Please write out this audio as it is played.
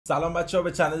سلام بچه‌ها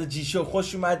به چنل جیشو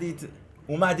خوش اومدید.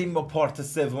 اومدیم با پارت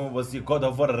سوم بازی God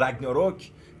of War Ragnarok.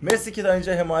 مرسی که تا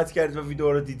اینجا حمایت کردید و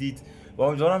ویدیو رو دیدید و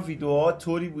امیدوارم ویدیوها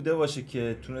طوری بوده باشه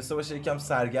که تونسته باشه یکم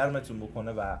سرگرمتون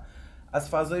بکنه و از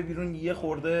فضای بیرون یه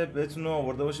خورده بهتون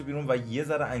آورده باشه بیرون و یه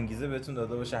ذره انگیزه بهتون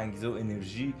داده باشه، انگیزه و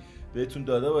انرژی بهتون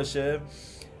داده باشه.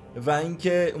 و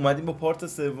اینکه اومدیم با پارت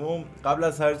سوم. قبل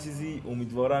از هر چیزی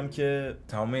امیدوارم که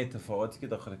تمام اتفاقاتی که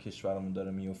داخل کشورمون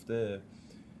داره میفته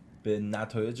به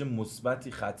نتایج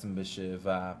مثبتی ختم بشه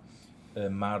و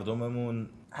مردممون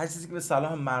هر چیزی که به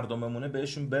صلاح مردممونه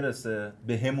بهشون برسه،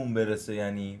 به همون برسه.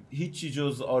 یعنی هیچی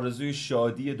جز آرزوی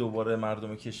شادی دوباره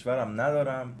مردم کشورم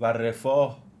ندارم و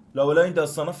رفاه. لابلا این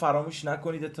داستانا فراموش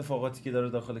نکنید، اتفاقاتی که داره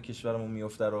داخل کشورمون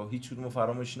میفته رو هیچ کدومو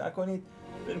فراموش نکنید.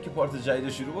 بریم که پارت جدید رو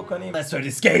شروع بکنیم.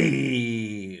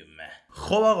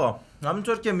 خب آقا،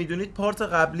 همونطور که میدونید پارت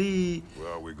قبلی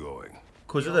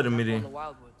کجا داریم میریم؟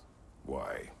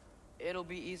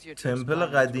 تمپل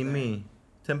قدیمی،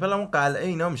 تمپل همون قلعه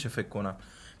اینا میشه فکر کنم.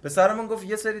 به سرمون گفت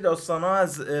یه سری داستانا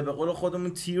از به قول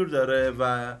خودمون تیر داره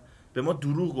و به ما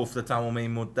دروغ گفته تمام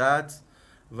این مدت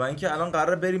و اینکه الان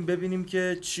قراره بریم ببینیم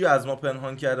که چی از ما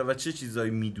پنهان کرده و چه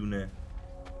چیزایی میدونه.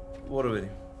 برو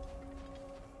بریم.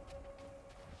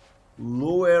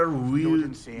 Lower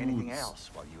wheel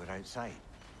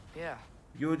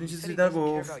یه این چیزی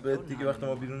نگفت به دیگه وقت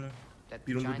ما بیرون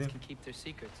بودیم.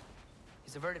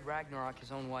 He's averted Ragnarok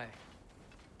his own way.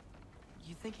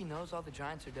 You think he knows all the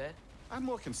giants are dead? I'm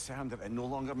more concerned that it no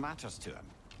longer matters to him.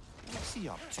 What's he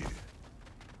up to?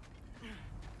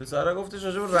 پسرا گفتش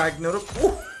راجع به رگناروک.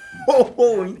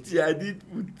 اوه این جدید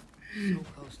بود.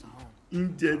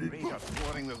 این جدید بود.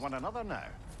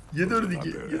 یه دور دیگه،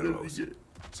 یه دور دیگه.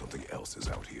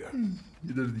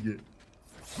 یه دور دیگه.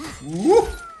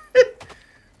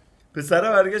 پسره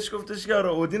برگشت گفتش که آره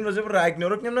اودین راجع به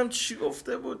رگناروک نمیدونم چی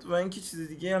گفته بود و اینکه چیز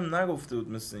دیگه هم نگفته بود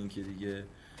مثل اینکه دیگه.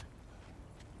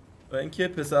 و اینکه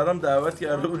پسرم دعوت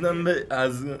کرده بودن به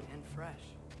از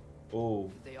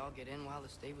اوه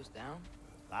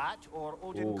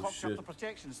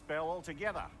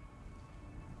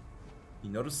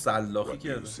اینا رو سلاخی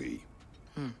کرده.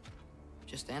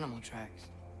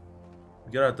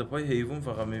 میگه رد پای حیوان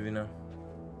فقط میبینم.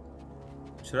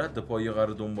 چرا رد پای یه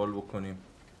قرار دنبال بکنیم؟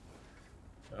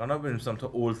 قرار بریم سمت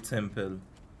اولد تمپل.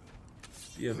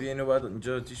 بیا اینو باید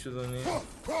اینجا آتیش بزنیم.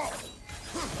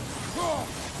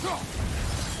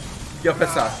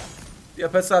 بیا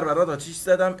پسر برات آتیش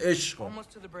زدم. عشقم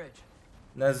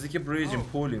نزدیک بریجیم،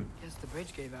 پولیم.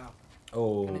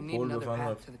 اوه پول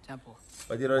بفهم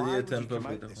باید یه رادیه تمپل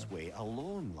پیدا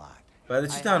کنم. بعد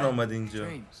چی تنها اومد اینجا؟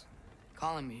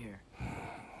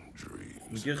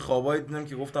 میگه خوابایی دیدم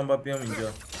که گفتم باید بیام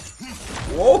اینجا.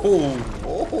 اوه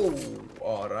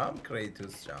آرام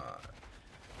کریتوس جان.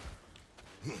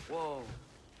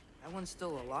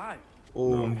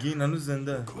 اوه میگه این هنوز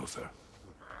زنده.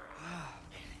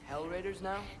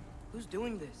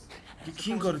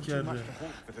 کی این کار کرده؟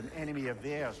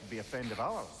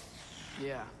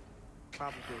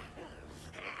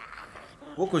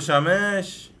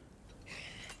 بکشمش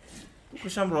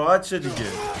راحت شه دیگه.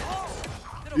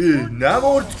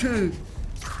 نمرد که.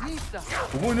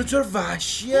 بابا اینا چرا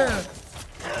وحشی هست؟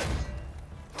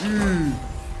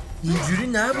 اینجوری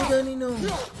نبودن اینا.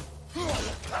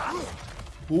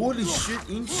 هولی شیت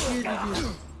این چیه دیگه؟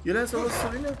 یه لحظه واسه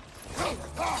ببینم.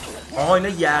 آها اینا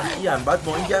یخی هم، بعد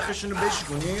با این یخشون رو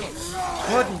بشکنیم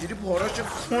باید اینجوری پاراشو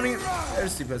کنیم.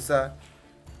 مرسی پسر.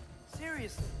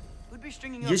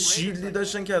 یه شیلدی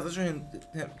داشتن که ازشون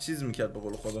چیز میکرد به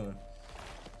قول خودمون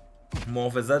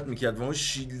محافظت میکرد و اون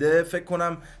شیلده فکر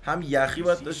کنم هم یخی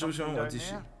باید داشته باشه هم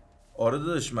آتیشی. آره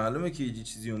داداش معلومه که یه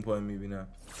چیزی اون پایین میبینم.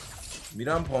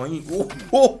 میرم پایین.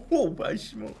 اوه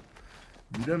پشمو.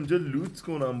 میرم اینجا لوت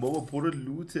کنم بابا، پر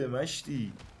لوته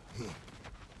مشتی.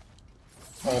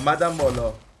 آمدم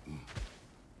بالا.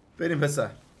 بریم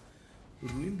پسر.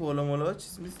 روی این بالا مالا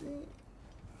چیز میزنی؟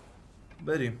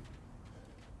 بریم.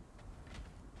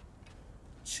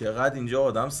 چقدر اینجا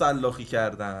آدم سلاخی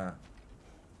کردن.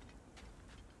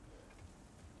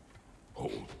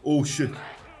 اوه شت.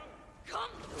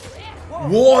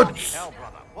 وات؟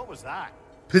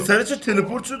 پسره چه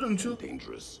تلپورت شد اونجا؟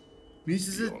 یه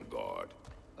چیز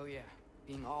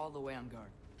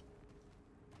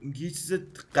یه چیز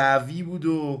قوی بود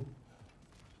و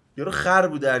یارو خر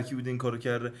بود هرکی بود این کارو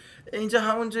کرده. اینجا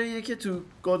همون جاییه که تو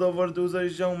God of War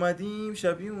 2018 اومدیم،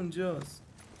 شبیه اونجاست.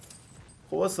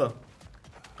 خب واسا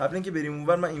قبل اینکه بریم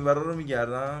اونور من اینورا رو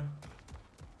میگردم.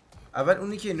 اول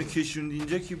اونی که اینو کشوند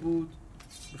اینجا کی بود؟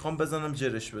 میخوام بزنم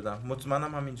جرش بدم.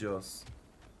 مطمئنم همینجاست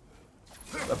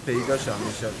و پیداش هم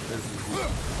میشه.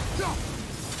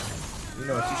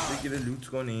 این آتیش بگیره لوت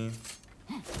کنیم.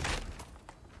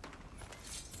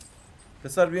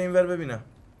 پسر بیا اینور ببینم.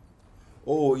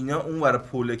 اوه اینا اونور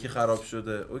پله که خراب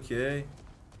شده. اوکی.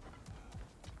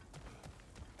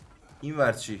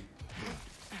 اینور چی؟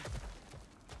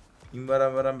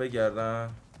 اینورم برم بگردم.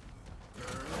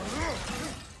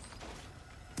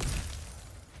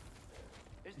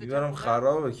 اینورم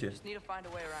خرابه که.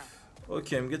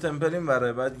 اوکی میگه تمپل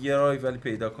اینوره، بعد یه راهی ولی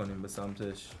پیدا کنیم به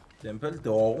سمتش. تمپل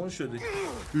داغون شده.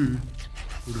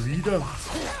 ریدم.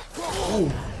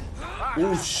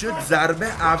 اوه شت، ضربه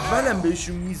اولم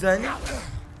بهشون میزنی.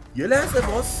 یه لحظه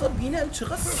واسا بینم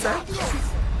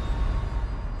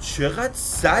چقدر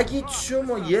سگید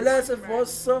شما. یه لحظه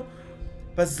واسا.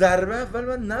 پس ضربه اول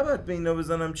من نباید به اینا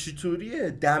بزنم. چطوریه؟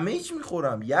 دمیج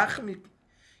میخورم،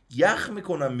 یخ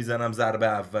میکنم میزنم ضربه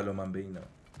اولو من به اینا.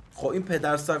 خب این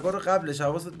پدر سگا رو قبلش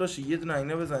حواست باشه یه دونه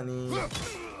اینا بزنی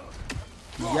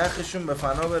یخشون به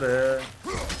فنا بره.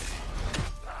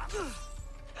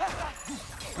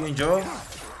 بیا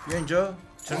اینجا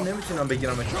چرا نمیتونم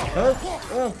بگیرم؟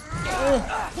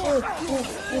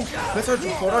 بسا جو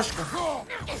پاراش کن.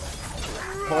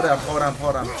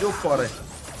 پارم جفت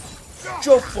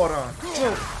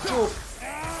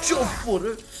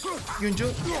پاره اینجا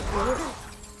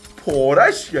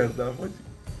پارش کردم.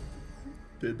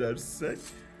 پدر سگ.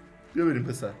 بیا بریم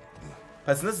پسر.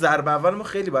 پس اینا ضربه اول ما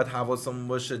خیلی باید حواسمون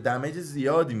باشه، دمیج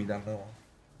زیادی میدن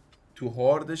تو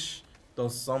هاردش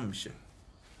داستان میشه.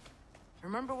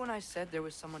 Remember when I said there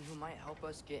was someone who might help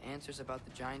us get answers about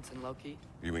the giants and Loki?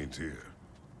 You mean Tyr,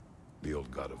 the old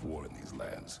god of war in these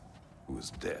lands, who is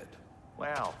dead?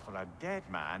 Well, for a dead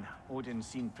man, Odin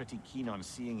seemed pretty keen on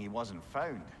seeing he wasn't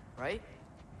found. Right?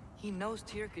 He knows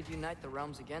Tyr could unite the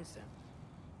realms against him.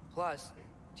 Plus,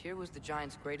 Tyr was the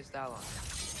giants' greatest ally.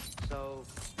 So...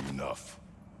 Enough.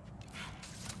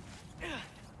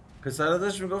 پسر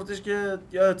داشت میگفتش که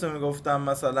یادتو میگفتم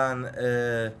مثلا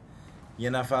یه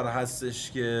نفر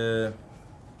هستش که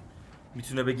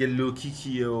میتونه بگه لوکی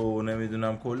کیه و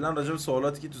نمیدونم کلا راجع به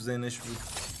سوالاتی که تو ذهنش بود.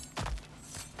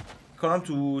 کارم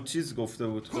تو چیز گفته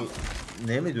بود. خب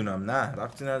نمیدونم، نه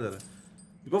ربطی نداره.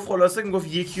 میگفت خلاصه میگفت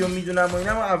یکی رو میدونم و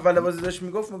اینا. اول بازی داشت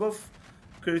میگفت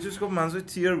کریتوس گفت منظور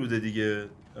تیر بوده دیگه،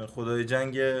 خدای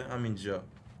جنگ همینجا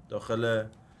داخل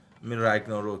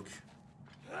رگناروک.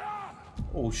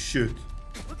 اوه شت.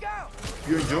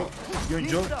 بیا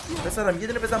اینجا پسرم یه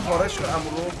دونه بزن پارش رو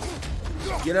امرو.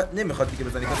 نمیخواد دیگه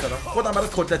بزنی پسرم، خودم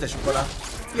برات کتلتش میکنم.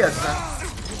 بیا اصلا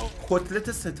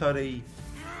کتلت ستاره ای.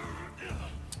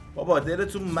 بابا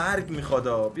دلتون مرگ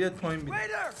میخواد. بیاد پایین بیا.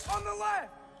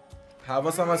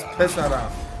 حواسم از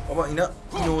پسرم. بابا اینا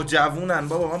نوجوونن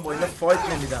بابا، من با اینا فایت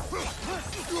نمیدم.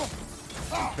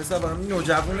 پسر برام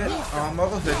نوجوونه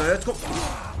احمقو هدایت کن.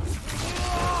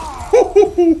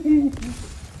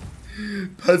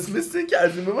 پس مثل این که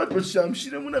از این به بعد با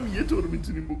شمشیرمون هم یه طور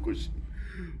میتونیم بکشیم.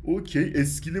 اوکی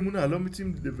اسکیلمون الان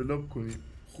میتونیم دیولپ کنیم.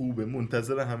 خوبه،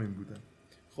 منتظر همین بودم.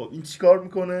 خب این چیکار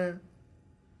میکنه؟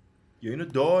 یا اینو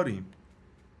داریم؟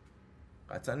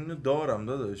 قطعا اینو دارم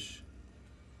داداش.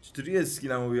 چطوری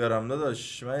اسکیلمو بیارم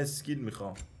داداش؟ من اسکیل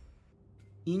میخوام.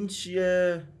 این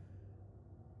چیه؟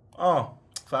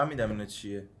 فهمیدم اینو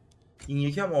چیه. این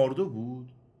یکم آردو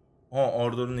بود.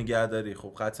 آردو رو نگهداری.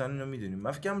 خب قطعا اینو میدونیم.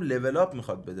 من فکرم لول اپ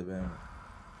میخواد بده بهم.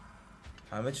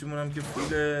 همه چیمون هم که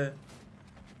فوله.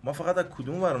 ما فقط از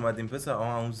کدوم ور اومدیم پسر؟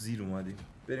 اون زیر اومدیم.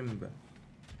 بریم این بر.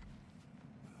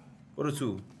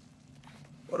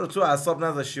 برو تو اعصاب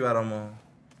نذاشتی برا ما.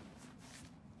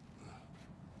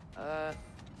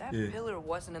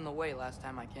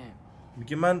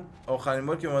 میگه من آخرین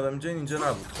بار که اومدم اینجا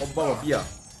نبود. خب بابا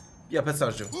بیا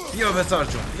پسر جون.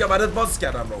 بیا برات باز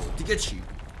کردم رو. دیگه چی؟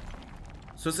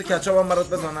 سس کچاپ هم برات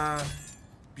بزنم.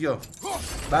 بیا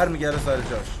برمیگرده سر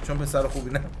جاش چون پسر خوبی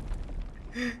نه.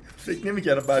 فکر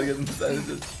نمی‌کردم برگردم سر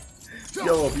جاش.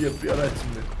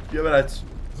 بیا برات.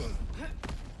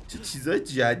 چه چیزای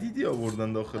جدیدی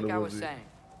آوردن داخل بازی.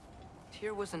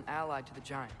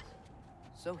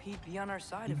 So he'd be on our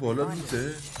side if we find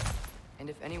him. And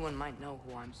if anyone might know who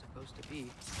I'm supposed to be,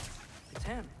 it's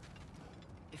him.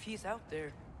 If he's out there,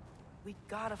 we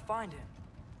gotta find him.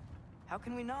 How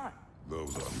can we not?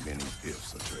 Those are many ifs,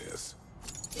 Atreus.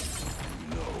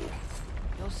 No.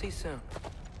 You'll see soon.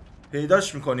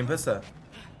 پیداش میکنیم پسر.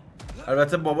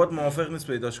 البته بابات موافق نیست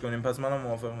پیداش کنیم، پس منم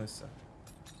موافق نیستم.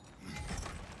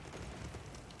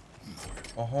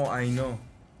 آها اینا.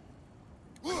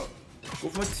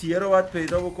 گفت ما تیه رو باید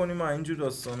پیدا بکنیم و اینجور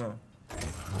داستانا.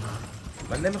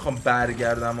 من نمیخوام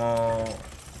برگردم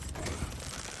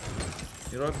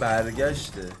یه راه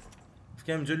برگشته.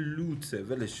 فکرم اینجا لوته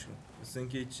ولش کن. مثل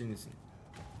اینکه هیچی نیست.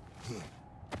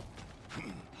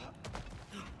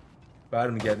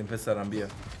 برمیگردیم پسرم بیا.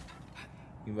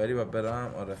 اینوری باید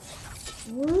برم. آره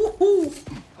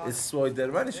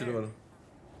اسپایدرمنی شده بالا.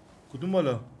 کدوم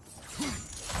بالا؟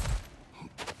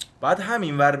 بعد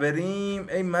همین ور بریم.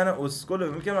 ای من اسکل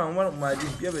میگم من اونور اومدیم.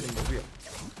 بیا بریم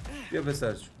بیا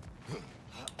پسر جون.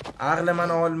 عقل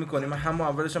من حال میکنی. من همون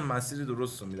اولش هم مسیر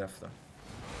درست رو میرفتم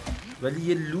ولی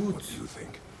یه لوت.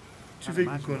 چی فکر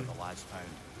میکنی؟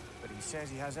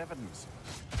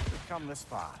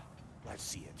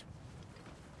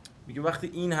 میگه وقتی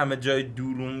این همه جای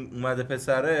دور اومده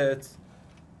پسرت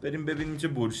بریم ببینیم چه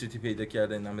بولشیتی پیدا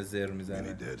کرده این همه زر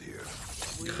میزنه.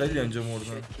 خیلی اینجا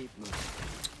مردن.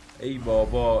 ای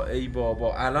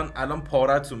بابا الان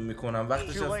پارتون میکنم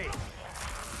وقتش هست.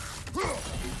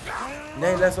 نه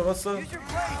یه لحظه واسه.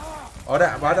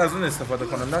 آره باید از اون استفاده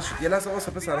کنم. نشد یه لحظه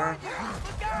واسه پسرم.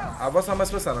 حواسم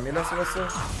بس پسرم. یه لحظه واسه.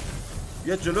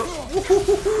 بیا جلو.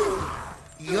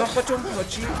 یاختون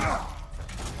پاچی.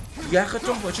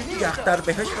 یخ در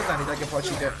بهش بزنید اگه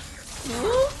پاچیده.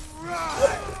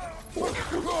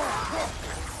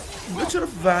 اینا چرا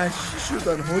وحشی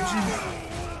شدن حاجی؟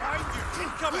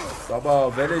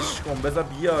 بابا ولش کن بذار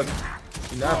بیاد.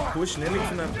 اینا پشت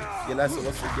نمیتونم. یه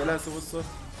لحظه واسه.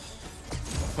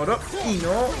 حالا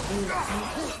اینا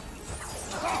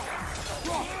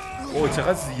اوه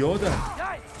چقدر زیادن.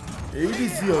 خیلی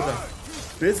زیادن.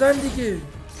 بزن دیگه.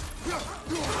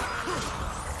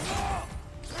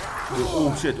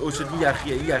 اوه شت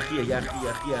یخی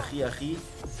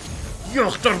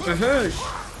یختر بهش.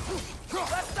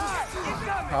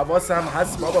 حواسم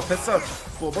هست بابا پسر.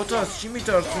 بابا تو از چی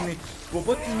میترسونی؟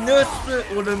 بابا نصف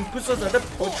اولمپیس رو زده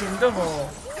پاچونده ها.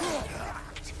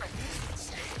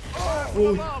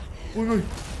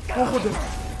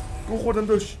 گو خودم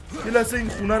داشت. یه لحظه این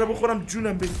خونه رو بخورم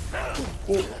جونم بگی.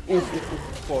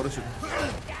 پاره شد.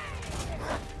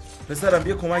 پسرم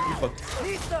بیا کمک میخواد.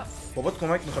 بابات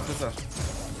کمک میخواد پسر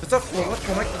بابات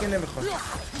کمک دیگه نمیخواد.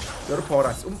 داره پاره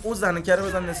است. اون زنکه رو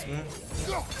بزن نصف.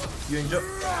 بیا اینجا.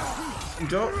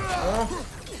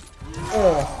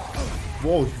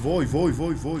 وای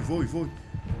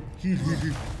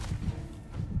هیل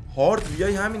هارد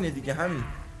بیای همینه دیگه. همین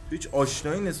هیچ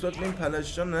آشنایی نسبت به این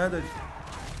پلشتان نداری.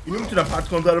 اینو میتونم پرت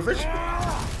کنم طرفش.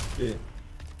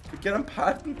 فکر کردم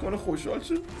پرت میکنه خوشحال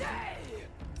شد.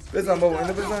 بزن بابا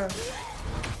اینو بزن.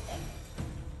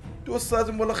 2 ساعت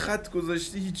بالا خط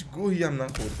گذاشتی هیچ گوهی هم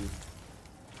نخوردی.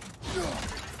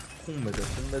 خون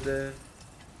بده.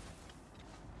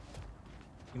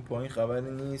 این پایین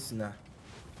خبری نیست. نه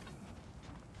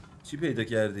چی پیدا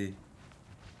کردی؟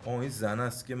 این زن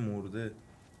است که مرده.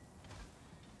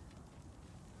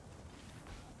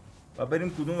 و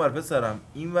بریم کدوم ور پسرم؟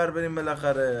 این ور بریم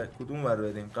بلاخره. کدوم ور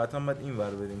بریم؟ قطعا باید این ور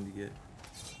بریم دیگه.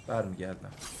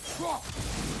 برمیگردم.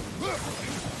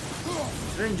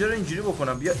 چرا اینجا رو اینجوری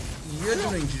بکنم؟ بیا یه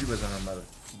دونه اینجوری بزنم برات.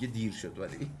 دیگه دیر شد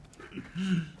ولی.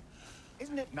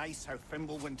 Isn't it nice how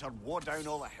Fimbulwinter wore down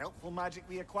all the helpful magic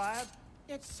we acquired?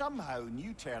 Yet somehow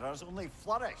new terrors only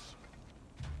flourish.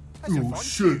 Oh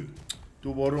shit.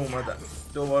 دوباره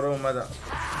اومدم.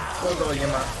 خدای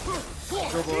من.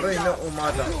 دوباره اینا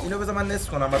اومدن. اینو بذار من نصف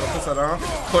کنم برات پسرم.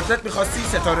 کارتت می‌خواستی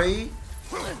ستاره‌ای؟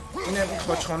 اینم این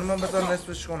خاچ خانومم بذار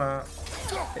نصفش کنم.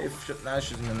 حیف شد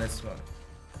نشد اینو نصف کنم.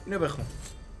 اینو بخون.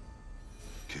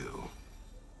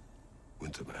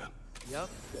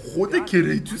 خود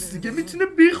کریتوس دیگه میتونه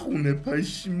بخونه.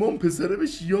 پشیمان پسره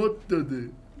بهش یاد داده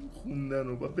خوندن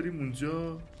رو. باید بریم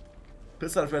اونجا.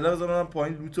 پسر فعلا بذار من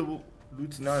پایین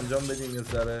لوت نه انجام بدیم یه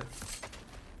ذره.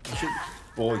 میشه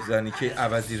بازنی که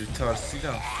عوضی رو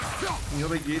ترسیدم. اینو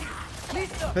بگید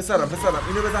پسرم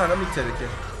اینو بزن الان میترکه.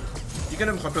 دیگه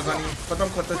نمیخواد بزنی. خودم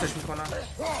کنترلش میکنم.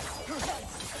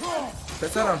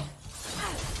 پسرم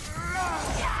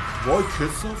وای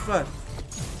کثافت.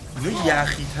 اینا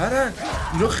یخی ترن.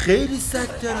 اینا خیلی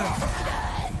سگ ترن.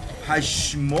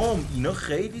 پشمام اینا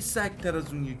خیلی سگ تر از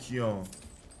اون یکی ها.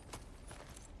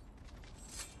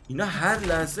 اینا هر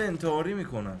لحظه انتحاری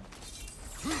میکنن.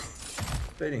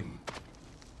 بریم.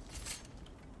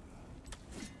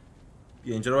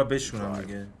 بیا اینجا رو باید بشونم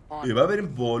دیگه. باید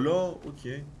بریم بالا.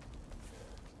 اوکی.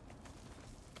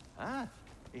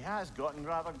 He has gotten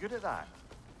rather good at that.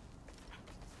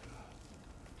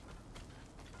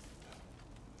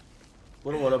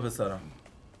 برو بالا پسرم.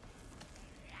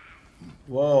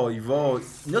 وای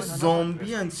اینا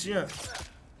زامبی هن چی هن؟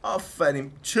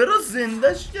 آفرین. چرا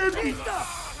زندش کردی؟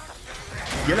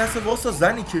 یه لحظه واسه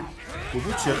زنی که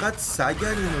بابا چقدر سگن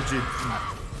اینو جدی.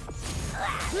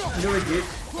 اینو بگید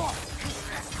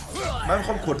من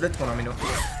میخوام کتلت کنم اینو.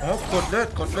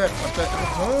 کتلت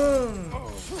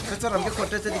پسرم یه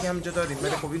کتلت دیگه همینجا داریم.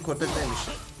 ولی خب این کتلت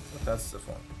نمیشه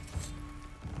متاسفانه.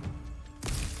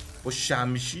 با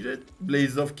شمشیر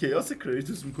بلیز آف کیاس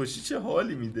کریتوس میکشی چه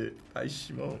حالی میده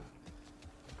پشما.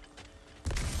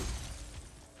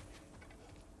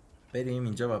 بریم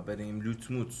اینجا با بریم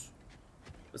لوت موت.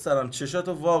 بسرم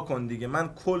چشاتو وا کن دیگه،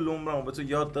 من کل عمرمو به تو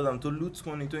یاد دادم تو لوت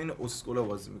کنی، تو این اسکولا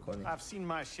بازی میکنی.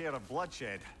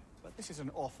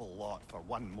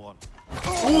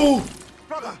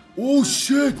 اوه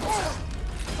شت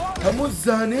همون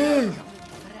زنه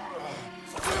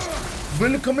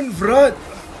ولکامن وراد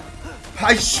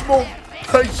پشمو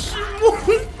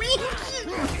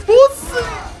بوس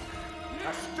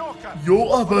یو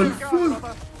ابلفل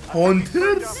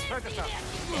هانترز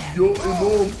یو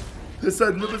امام پسر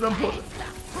اینو بزن پا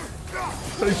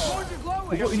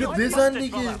بابا اینو بزن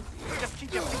دیگه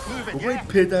بابا این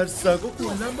پدر سگا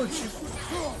کلن با چی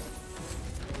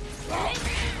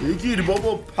بگیر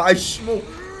بابا پشمو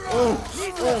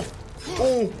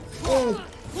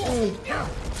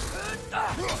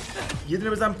یه دونه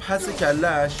بزن پس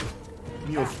کلش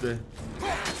میفته.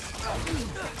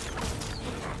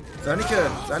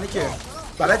 زنی که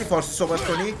بلدی فارسی صحبت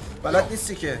کنی؟ بلد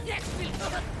نیستی که.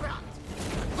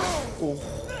 اوه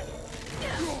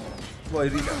وای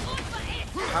ریدم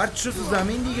هرچ شد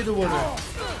زمین دیگه دوباره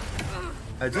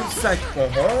عجب سگ.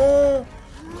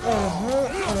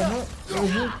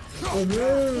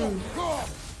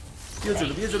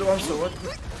 بیا جلو با هم صحبت کن.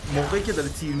 موقعی که داره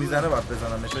تیر میزنه باید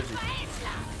بزنم نشاجی.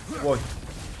 وای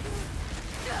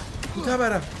کوتاه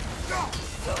برم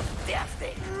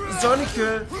زانی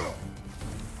که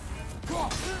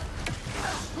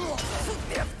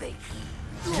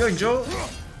بیا اینجا.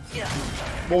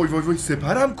 وای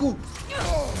سپرم کو.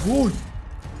 وای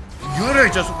یوره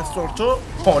جاسو پستورتو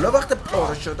حالا وقت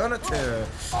پاره شدنته.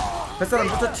 پسرم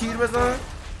دو تا تیر بزن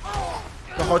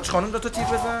به حاج خانم، دو تا تیر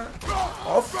بزن.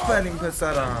 آفرین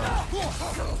پسرم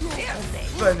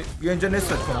آفرین. بیا اینجا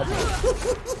نصفت کنم.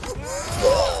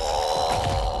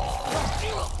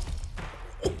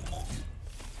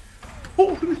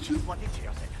 پاره شد.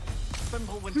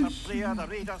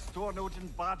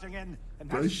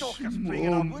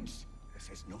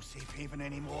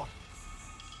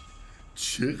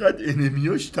 چقدر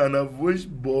انمیاش تنوعش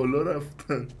بالا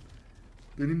رفتن.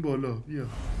 بریم بالا بیا.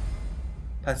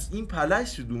 پس این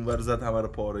پلش شد اونور زد همه رو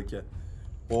پاره کرد.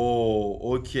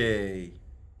 اوکی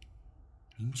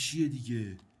این چیه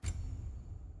دیگه؟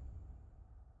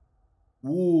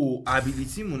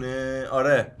 ابیلیتی مونه.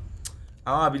 آره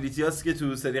اما ابیلیتی هست که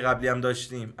تو سری قبلی هم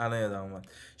داشتیم. الان یادم اومد.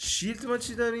 شیلد ما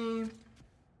چی داریم؟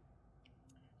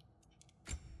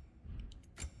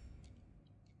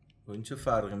 این چه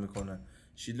فرقی میکنه؟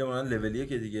 شیلد ما لولیه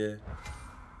که دیگه.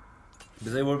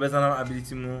 بذاری برو بزنم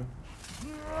ابیلیتیمو.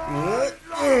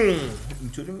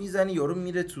 اینطوری میزنی یارو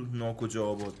میره تو ناکجا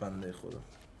آباد بنده خدا.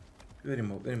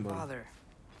 بریم بالا.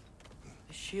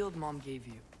 The shield mom gave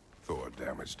you. Thor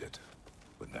damaged it,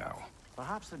 but now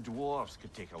Perhaps the dwarves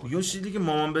could take a look. یه شیلدی که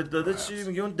مامان بهت داده چی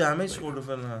میگه؟ اون دمیج خورده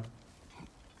فلان.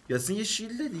 یاسین یه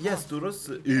شیلد دیگه است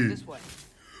درسته؟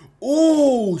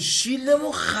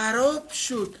 شیلدمو خراب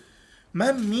شد.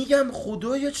 من میگم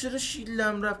خدایا چرا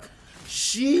شیلدم رفت.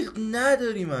 شیلد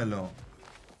نداریم الان.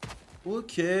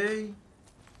 اوکی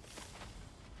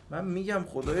من میگم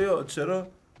خدایا چرا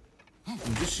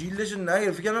اینجا شیلدش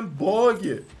نگرفت. فکر کنم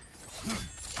باگه.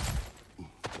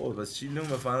 بس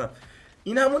شیلدمو بفهمم.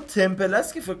 این همون تمپل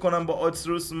است که فکر کنم با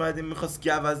آتروس اومدیم میخواست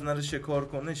گوزنه رو شکار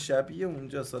کنه. شبیه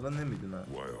اونجا سالا نمیدونم.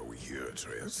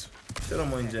 چرا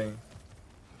ما اینجا این؟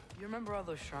 You remember all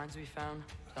those shrines we found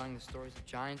telling the stories of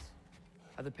giants?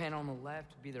 How the panel on the left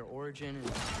would be their origin and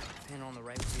the panel on the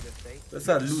right would be their fate?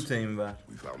 بسر لوت این ور.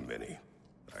 we found many.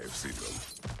 I have seen them.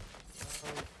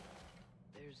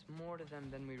 There's more to them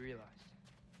than we realized.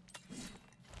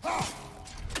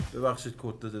 ببخشید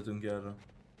کد دادتون کردم.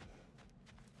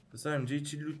 پسر اینجا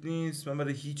هیچی لوت نیست. من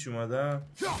برای هیچ اومدم.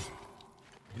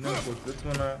 اینا کد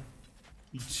کنم.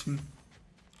 هیچی.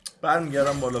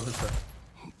 برمیگردم بالا پسر.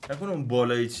 نکنه اون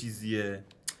بالای چیزیه.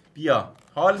 بیا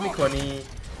حال میکنی؟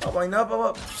 بابا اینا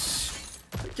بابا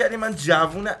فکر کردی من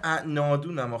جوون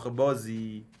نادونم آخه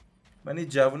بازی. من یه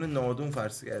جوون نادون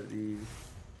فرض کردی.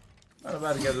 منو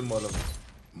برگردم بالا.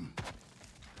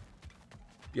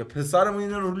 بیا پسرمون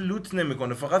اینو رو لوت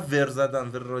نمیکنه، فقط ور زدن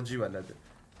ور راجی بلده.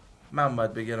 من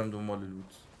باید بگرم دنبال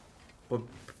لوت با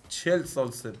 40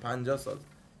 سال 50 سال.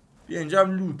 بیا اینجا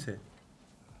هم لوته.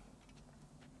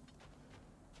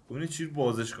 ببینی چی رو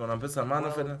بازش کنم پسر. من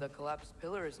فعلا The collapsed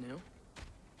pillar is new,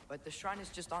 but the shrine is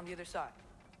just on the other side.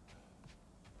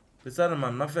 پسر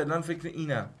من فعلا فکر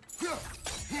اینم.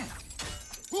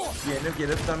 یه اینو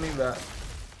گرفتم این و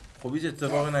خب هیچ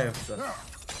اتفاقی نیفتاد.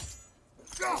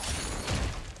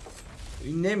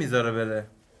 این نمیذاره بره.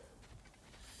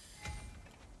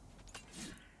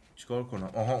 چیکار کنم؟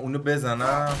 آها اونو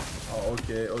بزنم.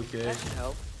 اوکی اوکی.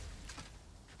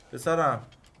 پسرم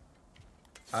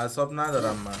اعصاب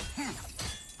ندارم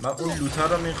من اون لوتر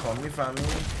رو میخوام، میفهمی؟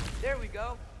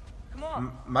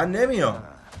 من نمیام.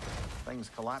 Things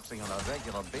collapsing on a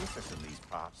regular basis in these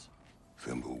parts.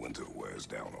 Fimbulwinter wears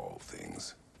down all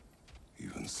things,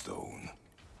 even stone.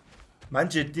 من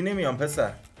جدی نمیام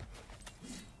پسر.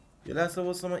 یه لحظه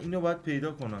واسه من اینو باید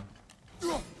پیدا کنم.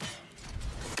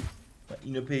 من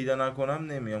اینو پیدا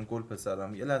نکنم نمیام گل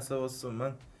پسرم. یه لحظه واسه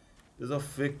من بذار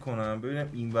فکر کنم ببینم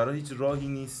این ورا هیچ راهی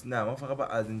نیست. نه ما فقط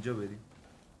باید از اینجا بریم.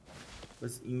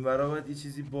 بس این ورا باید یه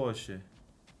چیزی باشه.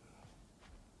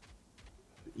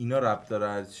 اینا ربط داره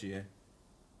هر چیه.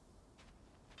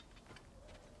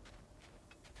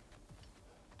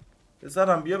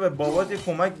 پسرم بیا به بابات یه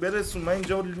کمک برسون. من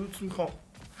اینجا لوت میخوام.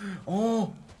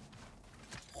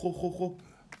 خب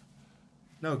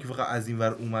نه که فقط از این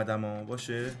ور اومدم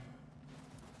باشه.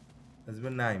 از این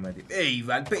ور نیومدیم.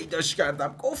 ایول پیداش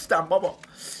کردم. گفتم بابا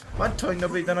من تا اینا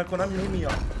پیدا نکنم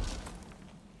نمیام.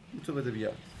 تو بده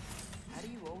بیا.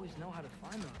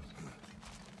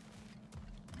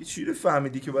 یه چیره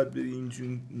فهمیدی که باید بری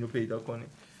اینو پیدا کنی؟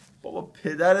 بابا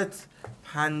پدرت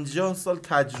 50 سال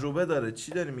تجربه داره.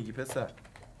 چی داری میگی پسر؟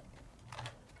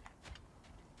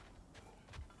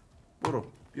 برو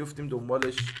بیفتیم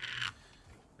دنبالش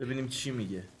ببینیم چی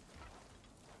میگه.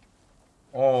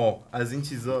 از این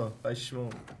چیزا پشمام.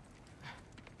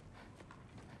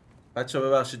 بچه ها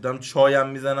ببخشید دارم چایم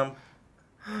میزنم.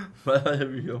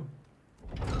 بیام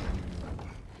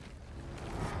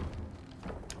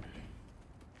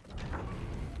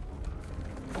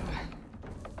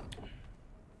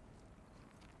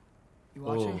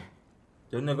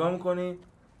داری نگاه میکنی؟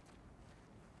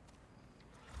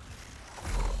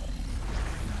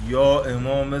 یا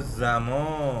امام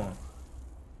زمان.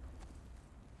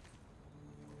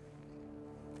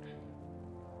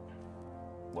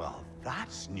 Well,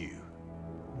 that's new.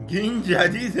 این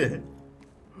جدیده.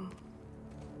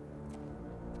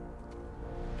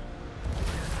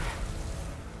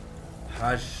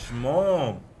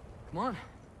 پشمام. Come on.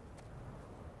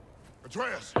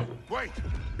 Atreus, wait!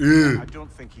 I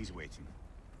don't think he's waiting.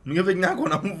 میگه فکر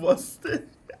نکنم اون واسطه.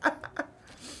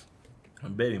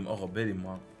 بریم آقا بریم.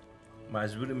 ما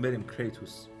مجبوریم بریم.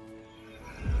 کریتوس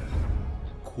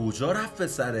کجا رفت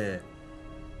پسره؟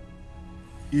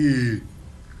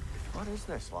 What is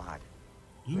this, lad?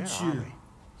 این چیه؟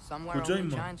 کجایی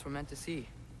ما؟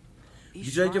 یه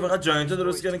جایی که فقط جاینت ها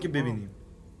درست کردن که ببینیم.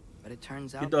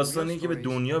 یه داستانی که به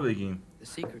دنیا بگیم.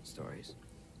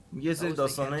 یه سری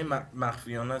داستانهای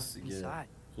مخفیانه است دیگه.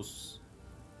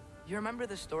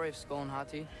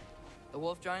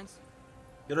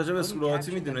 یه راجع به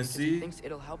اسکولهاتی میدونستی؟ I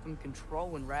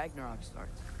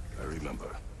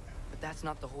remember. But that's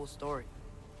not the whole story.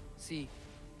 See,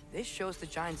 this shows the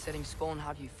giant setting Skull and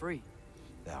Hati free.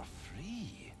 They're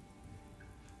free.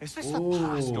 Is this the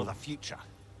past or the future?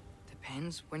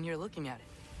 Depends when you're looking at it.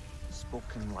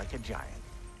 Spoken like a giant.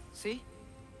 See?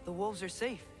 The wolves are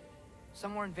safe.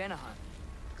 Somewhere in Vanaheim.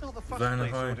 Not the first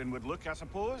place Odin would look, I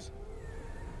suppose.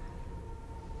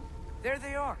 There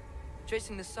they are,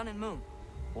 chasing the sun and moon.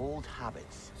 Old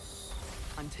habits.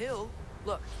 Until,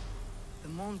 look,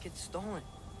 the moon gets stolen.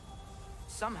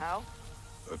 Somehow.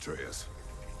 Atreus.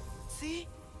 See?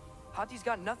 Hati's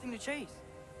got nothing to chase.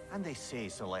 And they say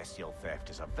celestial theft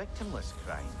is a victimless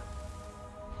crime.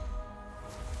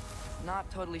 Not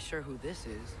totally sure who this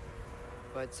is,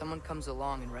 but someone comes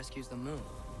along and rescues the moon.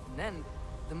 And then,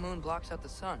 the moon blocks out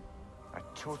the sun. A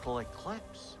total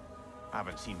eclipse. I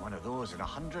haven't seen one of those in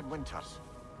 100 winters.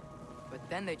 But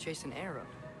then they chase an arrow,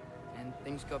 and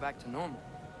things go back to normal.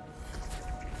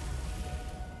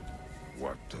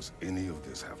 What does any of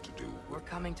this have to do with... We're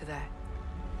coming to that.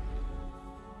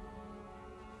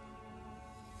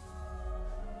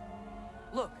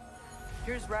 Look,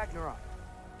 here's Ragnarok.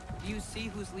 Do you see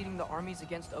who's leading the armies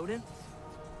against Odin?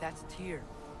 That's Tyr.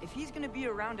 If he's gonna be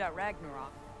around at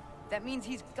Ragnarok, that means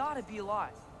he's gotta be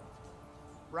alive.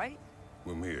 Right?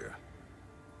 Mimir,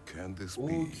 can this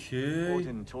be... Okay.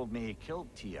 Odin told me he killed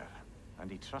Tyr, and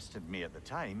he trusted me at the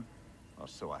time, or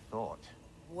so I thought.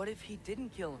 What if he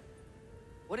didn't kill him?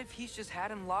 What if he's just had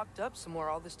him locked up somewhere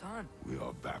all this time? We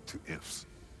are back to ifs.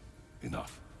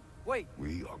 Enough. Wait.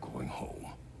 We are going home.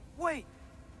 Wait!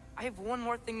 I have one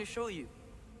more thing to show you.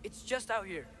 It's just out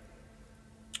here.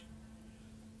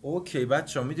 اوکی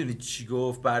بچه ها میدونید چی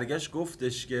گفت؟ برگشت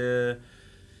گفتش که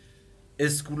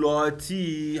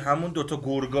اسکولاتی همون دوتا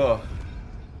گرگا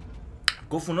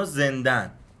گفت اونا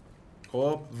زندن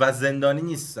خب و زندانی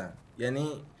نیستن.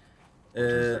 یعنی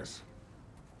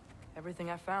Everything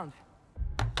I found.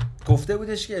 گفته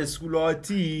بودش که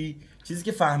اسکولاتی، چیزی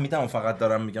که فهمیدم و فقط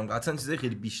دارم میگم، قطعا چیزای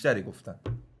خیلی بیشتری گفتن.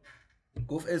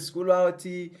 گفت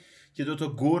اسکولاتی که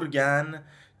دوتا گرگن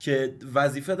که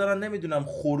وظیفه دارن، نمیدونم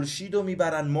خورشید رو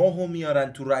میبرن، ماه رو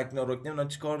میارن تو رگناروک، نمیدونم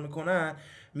چی کار میکنن.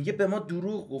 میگه به ما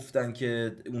دروغ گفتن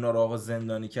که اونا رو آقا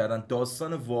زندانی کردن.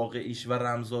 داستان واقعیش و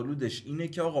رمزآلودش اینه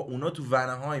که آقا اونا تو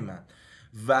ونهایمن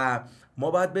و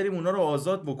ما باید بریم اونا رو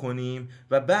آزاد بکنیم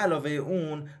و به علاوه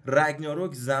اون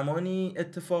رگناروک زمانی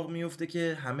اتفاق میفته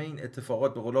که همه این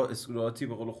اتفاقات به قول اسکولاتی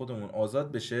به قول خودمون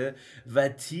آزاد بشه و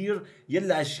تیر یه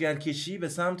لشکرکشی به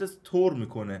سمت تور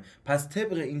میکنه. پس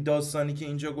طبق این داستانی که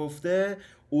اینجا گفته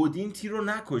اودین تیر رو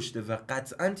نکشته و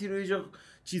قطعا تیر رو اینجا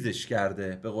چیزش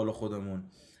کرده، به قول خودمون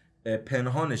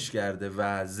پنهانش کرده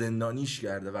و زندانیش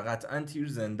کرده و قطعا تیر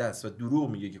زنده است و دروغ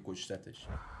میگه که کشتتش.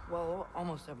 Well,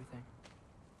 almost everything.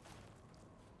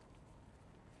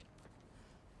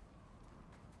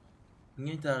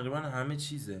 این تقریبا همه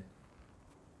چیزه.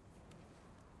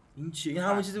 این چی؟ این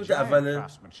همه چیزی بود اوله.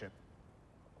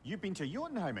 You've been to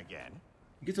Jotunheim again?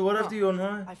 You to what after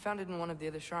Jotunheim? I found it in one of the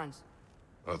other shrines.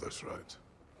 Other shrines.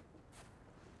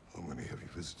 How many have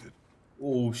you visited?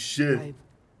 Oh shit.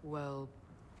 Well,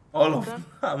 all of them.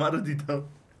 همه رو دیدم.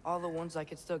 All the ones I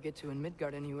could still get to in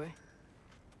Midgard anyway.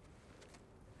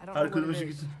 I don't know what it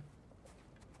is,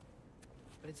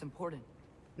 but it's important.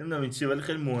 نمیدونم این چیه ولی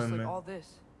خیلی مهمه. All this.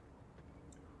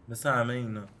 مثل همه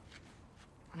اینا.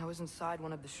 When I was inside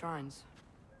one of the shrines,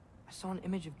 I saw an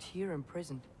image of Tyr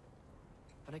imprisoned,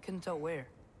 but I couldn't tell where.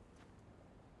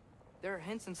 There are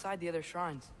hints inside the other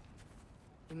shrines.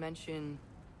 You mention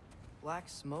black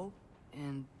smoke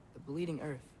and the bleeding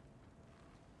earth,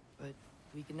 but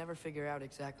we could never figure out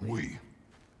exactly. We?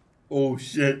 Oh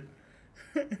shit.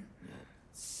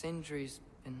 Sindri's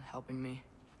been helping me.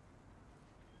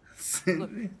 Sindri?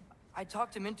 Look, I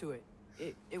talked him into it.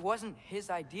 It wasn't his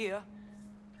idea.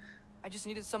 I just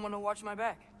needed someone to watch my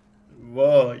back.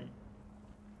 وای.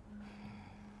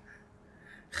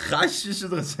 خشش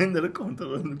رو قشنگ داره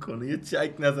کنترل میکنه. یه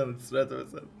چک نزنه تو صورت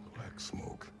بزن. Black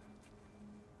smoke.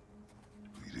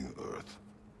 Bleeding earth.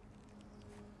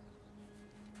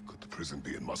 Could the prison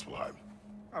be in Muspelheim?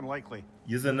 Unlikely.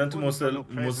 یه زندان تو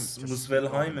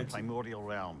موسفلهایم. Primordial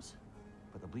realms.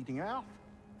 But the bleeding earth?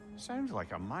 Sounds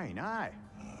like a mine, aye.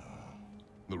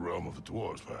 The realm of the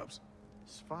dwarves, perhaps.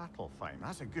 Svartalfheim,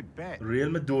 that's a good bet.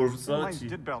 Realm dwarves Mine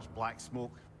did belch black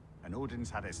smoke, and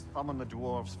Odin's had his thumb on the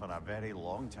dwarves for a very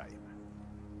long time.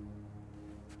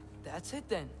 That's it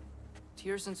then.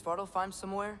 Tyr's in Svartalfheim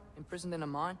somewhere, imprisoned in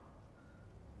a mine.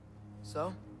 So,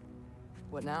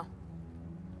 what now?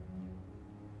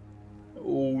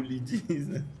 Holy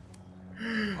Jesus.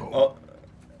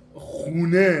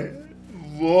 خونه.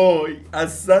 وای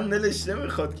اصلا دلش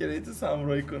نمیخواد کریتوس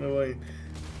همراهی کنه با این.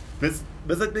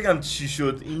 بذارت بگم چی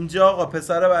شد اینجا. آقا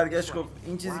پسر برگشت گفت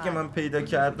این چیزی که من پیدا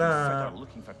کردم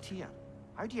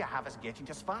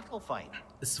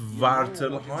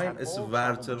سوارتلهایم.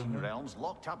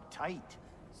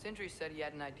 Sindri said he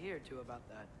had an idea or two about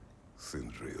that.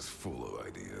 Sindri is full of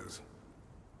ideas.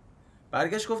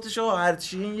 برگشت گفتش آقا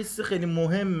هرچی این یه چیز خیلی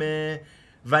مهمه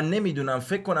و نمیدونم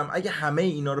فکر کنم اگه همه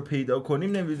اینا رو پیدا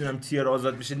کنیم نمیدونم تیر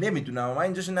آزاد بشه. نمیدونم من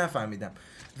اینجاشو نفهمیدم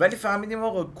ولی فهمیدیم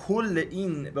آقا کل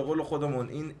این به قول خودمون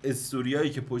این استوریایی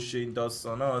که پشت این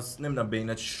داستاناست. نمیدونم به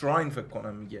اینا شراین فکر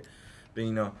کنم میگه به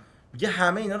اینا میگه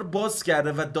همه اینا رو باز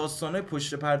کرده و داستانای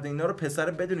پشت پرده اینا رو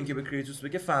پسر بدونی که به کریتوس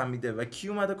بگه فهمیده. و کی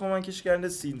اومده کمکش کرده؟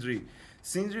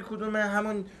 سیندری کدومه؟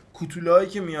 همون کوتولایی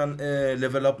که میان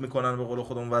لول اپ میکنن به قول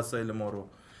خودمون وسایل ما رو.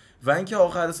 و اینکه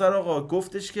آخر سر آقا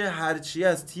گفتش که هرچی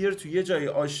از تیر تو یه جای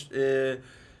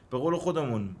به قول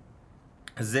خودمون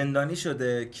زندانی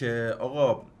شده که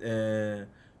آقا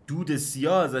دود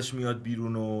سیاه ازش میاد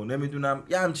بیرون و نمیدونم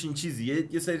یه همچین چیزی.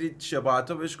 یه سری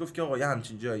شباهت ها بهش گفت که آقا یه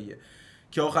همچین جاییه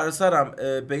که آخر سرم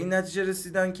به این نتیجه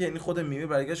رسیدن که یعنی خود میمی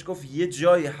برگشت گفت یه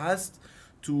جایی هست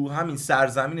تو همین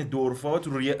سرزمین دورفا،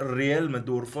 تو ریلم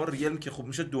دورفا. ریلم که خب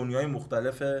میشه دنیای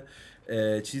مختلف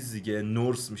چیز دیگه،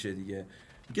 نورس میشه دیگه.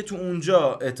 میگه تو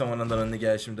اونجا احتمالاً دارن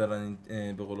نگهش میدارن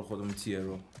این به قول خودمون تیر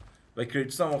رو. و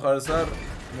کریتوس هم آخر سر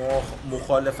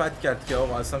مخالفت کرد که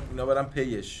آقا اصلا اینا برن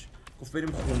پیش. گفت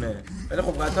بریم خونه. ولی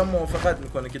خب قطعا موافقت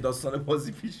میکنه که داستان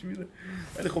بازی پیش میره.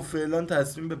 ولی خب فعلا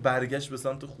تصمیم به برگشت به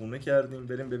سمت خونه کردیم.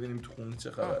 بریم ببینیم تو خونه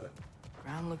چه خبره.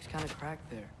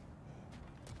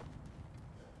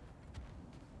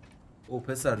 او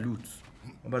پسر لوت.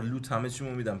 من بر لوت همه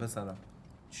چیمو میدم پسرم.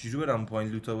 چجوری برم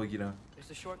پایین لوتا بگیرم؟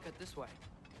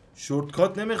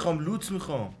 شورتکات نمیخوام، لوت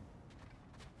میخوام.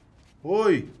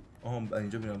 هوی آها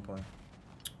اینجا میرم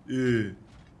پایین.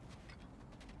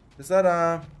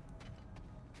 پسرم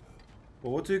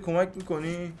بابا توی کمک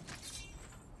میکنی؟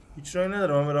 هیچ راهی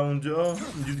ندارم من برم اونجا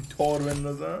اینجوری تار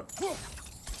بندازم.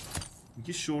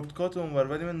 میگه شورتکات اونور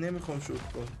ولی من نمیخوام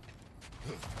شورتکات.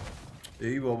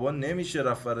 ای بابا نمیشه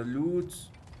رفت برای لوت.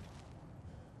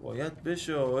 باید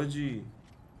بشه آجی.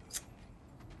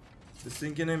 مثل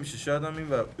این که نمیشه. شاید هم این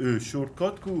ور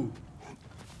شورتکات کو.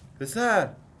 پسر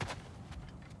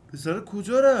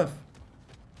کجا رفت؟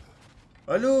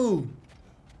 الو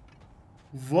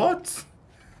وات؟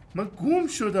 من گم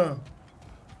شدم.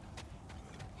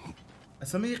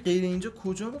 اصلا میگه غیر اینجا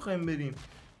کجا میخوایم بریم؟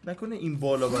 نکنه این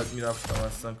بالا باید میرفتم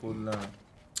اصلا کلا.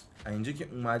 اینجا که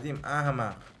اومدیم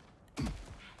احمق.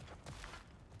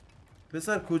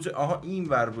 پسر کجا؟ آها این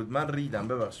ور بود. من ریدم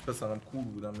ببخش پسرم کول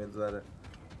بودم یه ذره.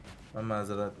 من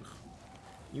معذرت میخوام.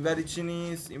 این وری چی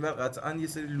نیست؟ این ور قطعا یه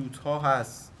سری لوت ها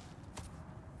هست.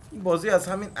 این بازی از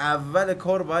همین اول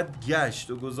کار باید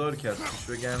گشت و گذار کرد پیش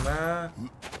وگرنه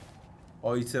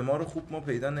آیتما رو خوب ما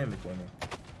پیدا نمی‌کنیم.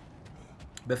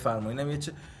 بفرمایینم یه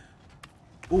چه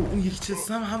اون یک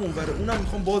چست هم همون بره. اونم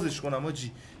میخوام بازش کنم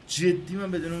آجی. جدی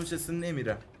من بدون اون چست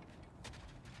نمیرم.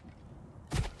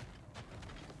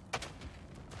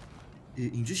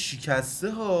 اینجا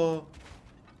شکسته ها.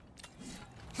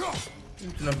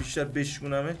 میتونم بیشتر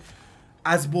بشکونمه.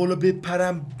 از بالا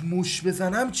بپرم مش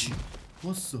بزنم چی؟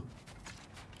 واسه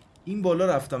این بالا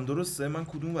رفتم درسته؟ من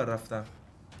کدوم ور رفتم؟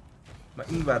 من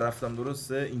این ور رفتم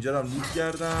درسته؟ اینجا رو هم لوت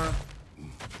کردم.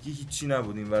 دیگه هیچی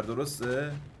نبود این ور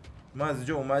درسته؟ ما از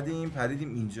اینجا اومدیم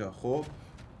پریدیم اینجا. خب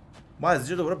ما از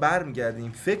اینجا دوباره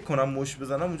برمیگردیم. فکر کنم مش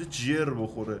بزنم اونجا جر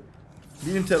بخوره.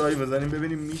 میریم ترایی بزنیم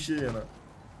ببینیم میشه یا نه.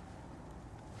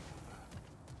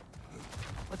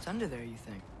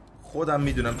 خودم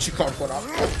میدونم چی کار کنم.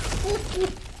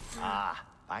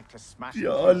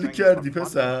 یا حال کردی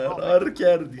پسر. آر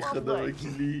کردی خدا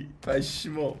وکیلی.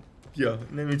 پشما بیا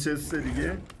نمیچسته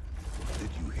دیگه.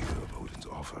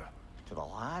 To the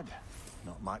lad,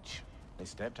 not much. They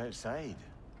stepped outside,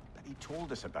 but he told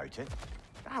us about it.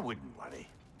 I wouldn't worry.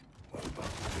 What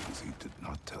about the things he did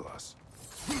not tell us?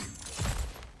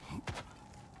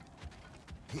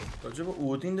 راجب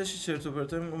اودین داشتی چرت و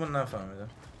پرتا میگم من نفهمیدم.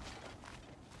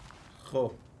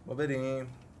 خب ما بریم.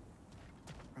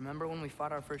 Remember when we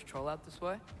fought our first troll out this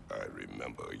way? I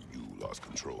remember you lost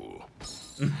control.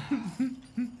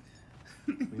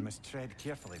 We must tread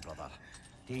carefully, brother.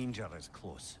 Danger is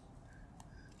close.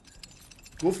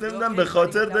 گفت نمیدونم به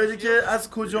خاطر داری که از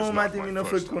کجا اومدیم اینا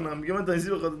فکر کنم. میگه من تنیزی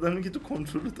به خاطر دارم که تو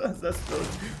کنترلت از دست داد.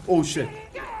 او شت.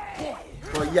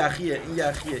 با یخیه این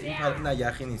یخیه این نه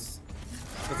یخی نیست.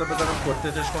 بذارم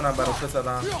کتتش کنم برای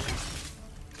پسرم.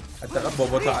 حداقل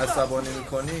باباتو عصبانی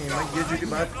میکنی من یه جوری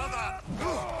باید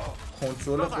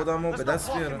کنترل خودم رو به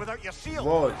دست بیارم.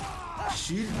 وای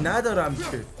شیلد ندارم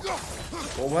که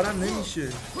باورم نمیشه.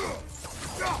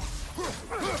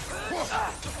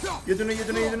 یه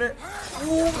دونه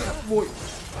وای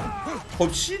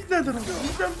خب شیلد ندارم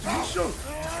دیدم چی شد.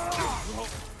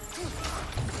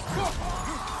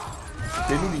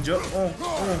 ببین اینجا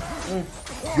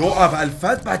یا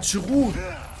ابوالفضل بچه بود.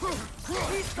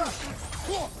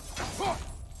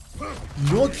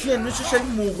 نوکیه نوچه شبیه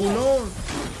مغولان.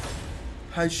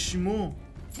 پشمو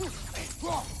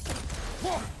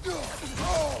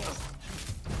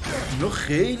اینا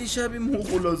خیلی شبیه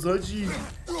مغولازاجی.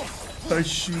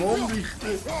 پشمام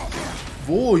ریخته.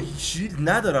 وای شیلد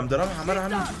ندارم دارم همه رو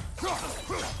همین.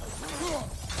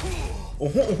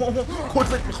 اوه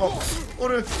کتلت میخوام.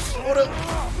 آره پشمام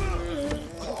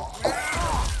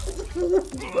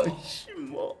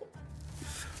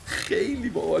خیلی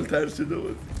باحال‌تر شده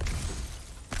بود.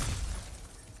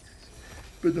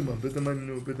 بده من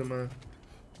اینو بده من.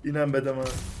 اینم بده من.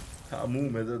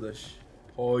 تمومه داداش.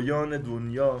 پایان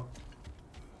دنیا.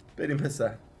 بریم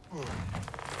پسر.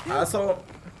 اصلا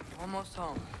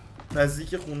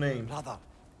نزدیک خونه ایم. Brother,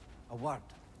 a word.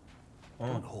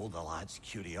 Don't hold the lad's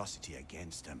curiosity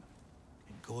against him.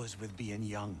 It goes with being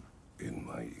young. In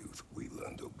my youth, we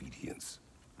learned obedience.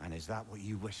 And is that what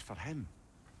you wish for him?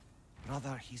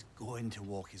 Brother, he's going to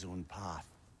walk his own path.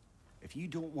 If you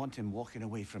don't want him walking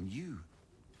away from you,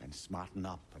 then smarten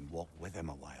up and walk with him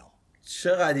a while.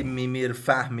 چقدر این میمیر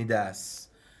فهمیده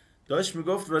است. داشت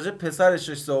میگفت راجع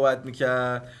پسرش صحبت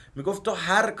میکرد. میگفت تو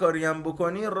هر کاری هم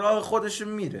بکنی راه خودش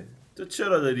میره. تو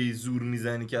چرا داری زور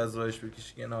میزنی که از راهش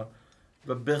بکشی کنار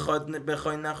و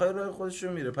بخوای نخوای راه خودش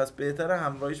میره. پس بهتره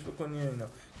همراهیش بکنی اینا.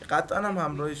 قطعا هم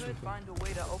همراهیش میکنی.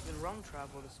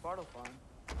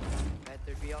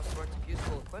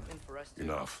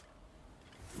 Enough.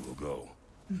 We will go.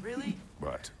 Really?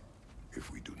 But if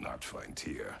we do not find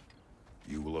Tyr,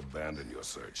 you will abandon your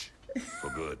search for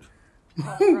good.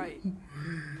 All right.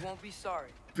 You won't be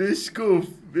sorry. بهش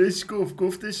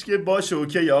گفتش که باشه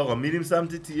اوکی آقا میریم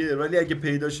سمت تیر، ولی اگه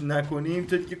پیداش نکنیم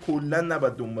تو دیگه کلا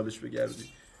نباید دنبالش بگردی.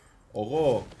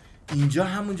 آقا اینجا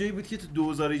همون جایی بود که تو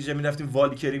 2018 میرفتیم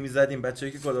والکری میزدیم،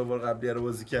 بچه‌ای که گاد آف وار قبلی رو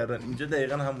بازی کردن. اینجا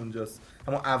دقیقاً همونجاست،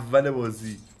 همون اول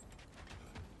بازی.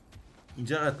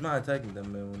 اینجا حتما اتک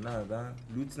میدم بهمون. نه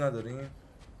لوت نداریم.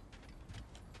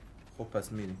 خب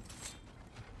پس میریم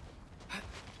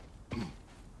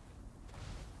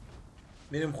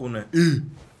خونه.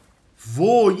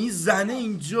 وای این زنه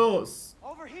اینجاست.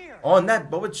 نه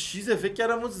بابا چیزه، فکر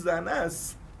کردم اون زنه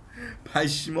است.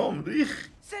 پشمام ریخ.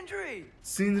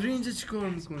 سیندری اینجا چیکار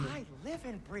میکنه؟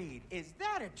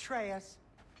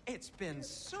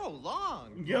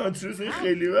 یا تروس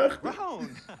خیلی وقت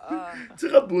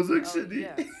چقدر بزرگ شدی.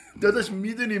 داداش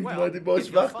میدونیم اومدی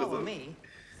باش وقت بذاری.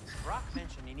 Brock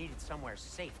mentioned you needed somewhere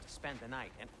safe to spend the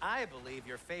night, and I believe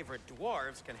your favorite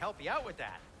dwarves can help you out with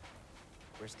that.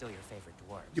 We're still your favorite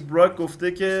dwarves. براک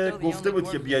گفته بود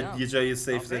که بیاید یه جای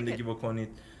سیف زندگی بکنید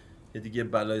که دیگه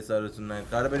بلای سرتون نیاد.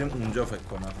 قراره بریم اونجا فکر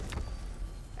کنم.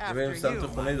 بریم سمت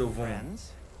خونه دوم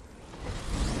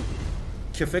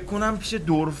که فکر کنم پیش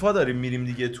دورفا داریم میریم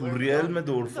دیگه، تو ریلم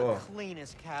دورفا.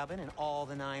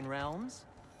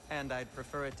 And I'd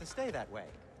prefer it to stay that way.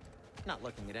 Not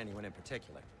looking at anyone in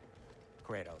particular.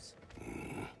 Kratos.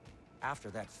 After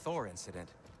that Thor incident,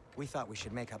 we thought we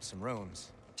should make up some rooms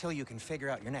till you can figure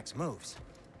out your next moves.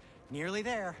 Nearly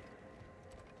there.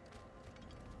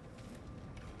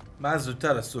 من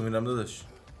زودتر از تو میرم داداش.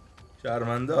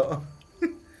 شرمنده.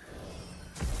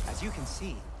 As you can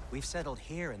see, we've settled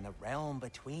here in the realm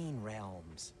between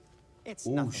realms. It's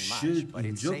nothing much, but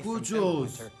it's safe from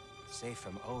Winter, safe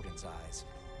from Odin's eyes.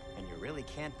 And you really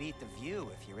can't beat the view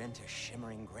if you're into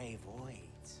shimmering gray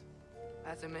voids.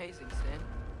 That's amazing, Sin.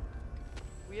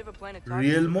 We have a planet.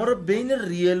 ریل ما رو بین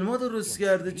ریل ما درست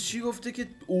کرده. چی گفته که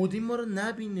اودین ما رو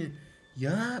نبینه؟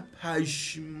 یا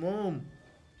پشمام.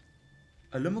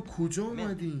 الان ما کجا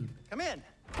اومدیم؟ Come in.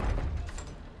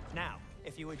 Now,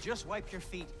 if you would just wipe your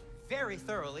feet very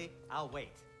thoroughly, I'll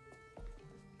wait.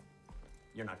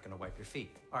 You're not going to wipe your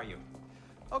feet, are you?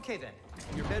 Okay then.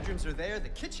 Your bedrooms are there.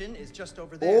 The kitchen is just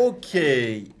over there. Okay.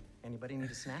 Anybody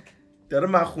need a snack? داره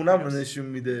من خونم رو نشون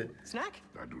میده.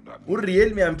 اون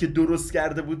ریلمی هم که درست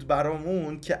کرده بود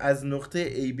برامون که از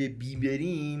نقطه A به B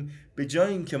بریم، به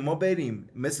جای اینکه ما بریم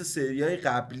مثل سریای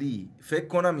قبلی، فکر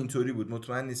کنم اینطوری بود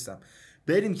مطمئن نیستم،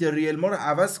 بریم که ریل ما رو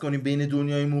عوض کنیم بین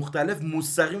دنیای مختلف،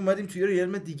 مستقیم اومدیم توی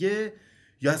ریلم دیگه.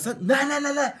 یا اصلا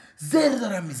نه زر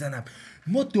دارم میزنم،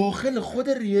 ما داخل خود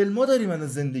ریل ما داریم الان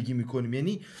زندگی میکنیم.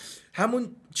 یعنی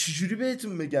همون چجوری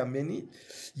بهتون بگم، یعنی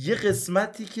یه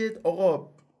قسمتی که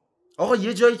آقا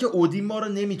یه جایی که اودین ما رو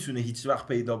نمیتونه هیچ وقت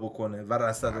پیدا بکنه و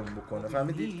رصدمون بکنه،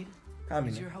 فهمیدید؟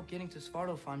 همینه.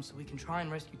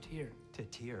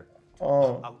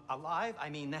 Alive? I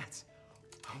mean that's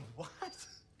what?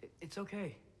 It's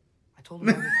okay. I told him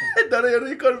everything. داره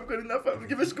یه کار میکنی نفهمی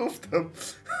که بهش گفتم.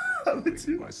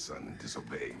 My son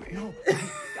disobeying me. No, I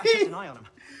kept an eye on him.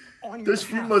 داشت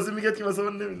فیلم بازی میگه که مثلا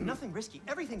نمیدونم. Nothing risky,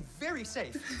 everything very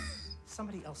safe.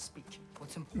 Somebody else speak.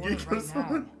 What's important right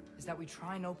now is that we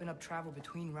try and open up travel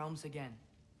between realms again.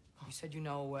 You said you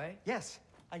know a way? Yes,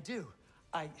 I do.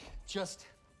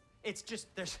 It's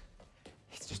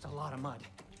just a lot of mud.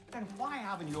 Then why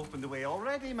haven't you opened the way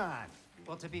already, man?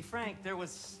 Well, to be frank, there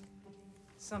was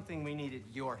something we needed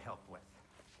your help with.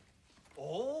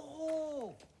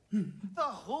 Oh! The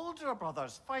Holder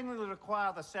brothers finally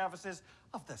require the services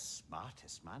of the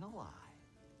smartest man alive.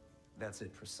 That's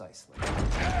it precisely.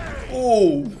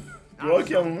 Oh!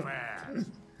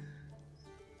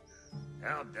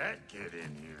 How'd that get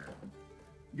in here?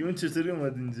 اون چطوری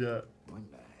اومد اینجا؟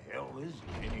 What the hell is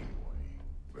he anyway?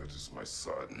 That is my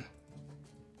son.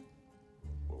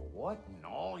 Well, what in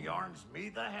all yarns me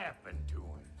that happened to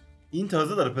him? این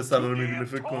تازه داره پسر رو میبینه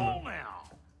فکر کنم.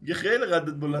 یه خیلی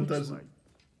قدت بلندتر شد.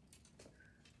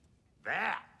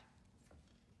 That.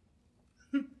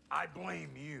 I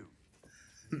blame you.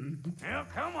 Well,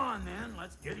 come on then.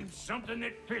 Let's get him something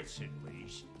that fits at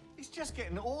least. He's just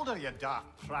getting older, you dark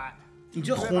prat.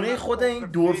 اینجا خونه خود این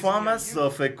دورفا هم هست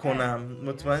فکر کنم،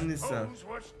 مطمئن نیستم.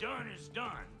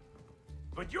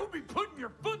 But you'll be putting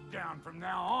your foot down from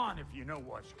now on if you know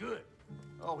what's good.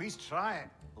 Oh, he's trying.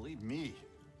 Believe me.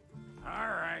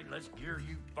 All right, let's gear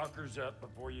you fuckers up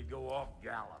before you go off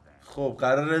gallivanting. خب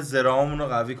قراره زرهامون رو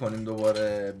قوی کنیم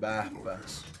دوباره. به به.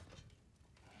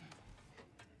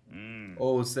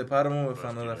 اوه سپرمون به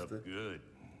فنا رفته.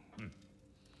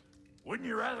 Wouldn't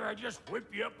you rather I just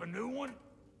whip you up a new one?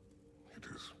 It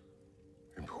is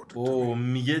important. اوه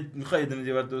میگه میخوای یه دونه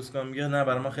دیگه درست کنم، میگه نه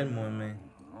برای من خیلی مهمه.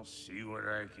 I'll see what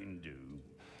I can do.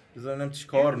 بذارم چی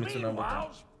کار میتونم بکنم.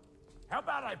 How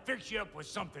about I fix you up with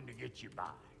something to get you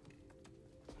by?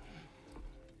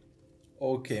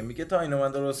 اوکی میگه تا اینو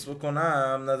من درست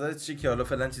بکنم نظرت چی که حالا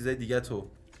فعلا چیزای دیگه تو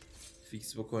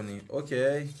فیکس بکنی.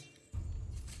 اوکی.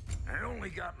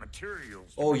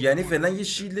 او یعنی فعلا یه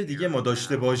شیلد دیگه ما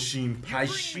داشته باشیم.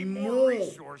 پشیمو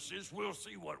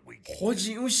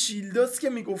حاجی اون شیلداست که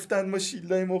میگفتن ما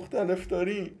شیلدای مختلف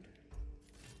داریم.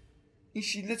 این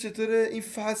شیلد چطوره؟ این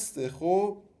فسته.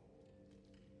 خب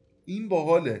این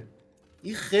باحاله،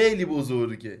 این خیلی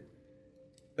بزرگه،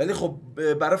 ولی خب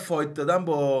برای فایت دادن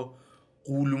با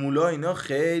قولمولا اینا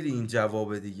خیلی این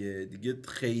جوابه دیگه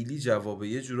خیلی جوابه.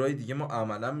 یه جورایی دیگه ما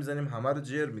عملا میزنیم همه رو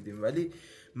جر میدیم، ولی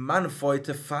من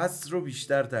فایت فست رو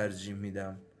بیشتر ترجیح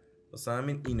میدم، واسه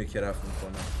همین اینو کرفت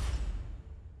میکنم.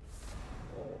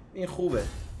 این خوبه،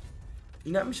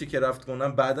 اینم میشه کرفت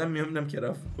کنم، بعدا میام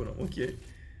کرفت میکنم. اوکی.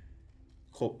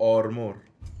 خب آرمور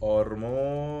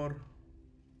اوه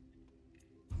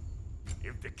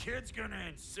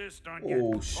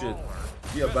شت.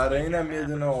 بیا برای اینم یه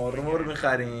دونه آرمور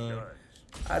میخریم،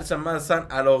 هرچند من اصلا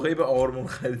علاقه به آرمور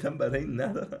خریدم برای این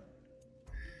ندارم.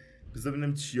 بذار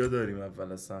ببینیم چیا داریم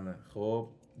اول از همه. خب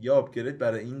یا آپگرید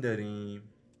برای این داریم،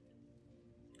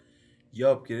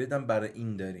 یا آپگرید هم برای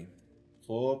این داریم.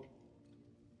 خب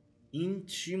این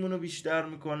چیمونو بیشتر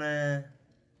میکنه؟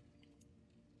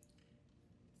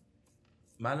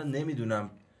 من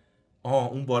نمیدونم.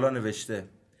 اون بالا نوشته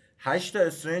 8 تا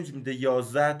استرنج میده،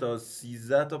 11 تا،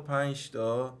 13 تا، 5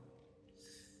 تا.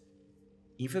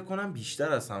 این فکر کنم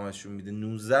بیشتر از همشون میده،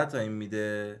 19 تا این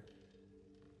میده.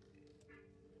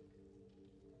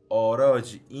 آره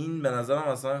آجی این به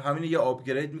نظرم مثلا همین یه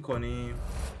آپگرید میکنیم.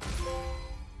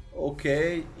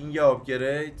 اوکی این یه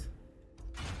آپگرید،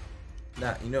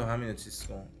 نه اینو همینو چیز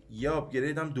کن. یه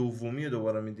آپگرید هم دومی رو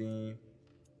دوباره میدیم.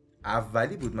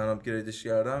 اولی بود من آپگریدش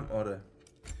کردم. آره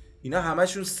اینا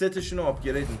همشون ستشون رو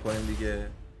آپگرید میکنیم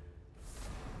دیگه.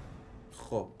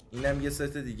 خب اینم یه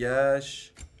ست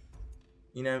دیگهش،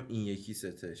 اینم این یکی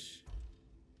ستش.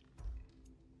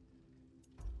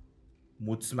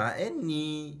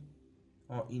 مطمئنی؟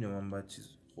 اینو من باید چیز.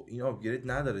 خب این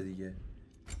آپگرید نداره دیگه.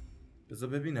 بذار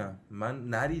ببینم من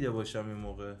نریده باشم این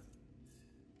موقع.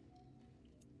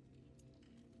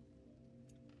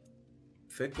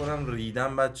 فکر کنم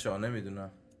ریدم بچه ها،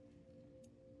 نمیدونم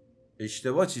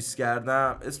اشتباه چیز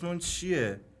کردم. اسم اون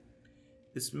چیه؟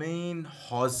 اسم این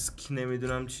هاسک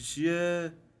نمیدونم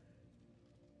چیه.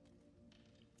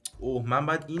 اوه من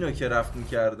بعد اینو که رفت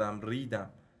میکردم ریدم،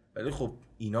 ولی خب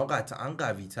اینا قطعا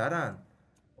قوی ترن.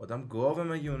 آدم گاوه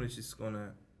مگه اونو چیز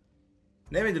کنه.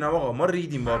 نمیدونم آقا ما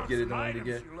ریدیم با آپگریدمون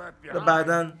دیگه،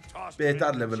 بعدن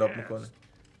بهتر لول اپ میکنه.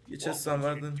 یه چست هم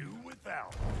بردن.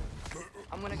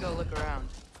 I'm gonna go look around.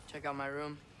 Check out my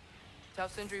room. Tell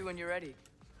Sindri when you're ready.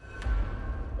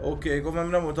 اوکی گفت من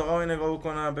میرم اتاقم نگاه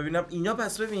بکنم ببینم اینا.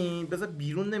 پس ببین بذار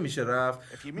بیرون نمیشه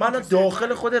رفت. من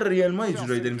داخل خود ریل ما یه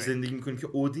جورایی داریم زندگی میکنیم که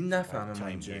اودین نفهمه ما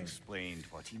اینجا.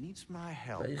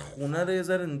 خونه رو یه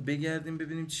ذره بگردیم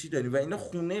ببینیم چی داریم. و اینا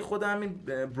خونه خود همین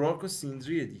براک و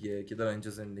سیندریه دیگه که دارن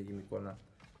اینجا زندگی میکنن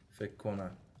فکر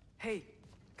کنم. Hey,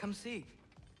 come see.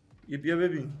 یه بیا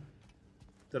ببین،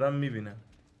 دارم میبینم.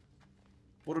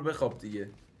 برو بخواب دیگه.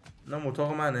 نه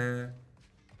اتاق منه.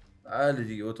 بله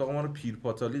دیگه اتاق ما رو پیر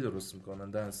پاتالی درست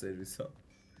میکنن دهن سرویس ها.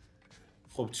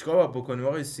 خب چیکار باید بکنیم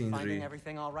آقای سیندری؟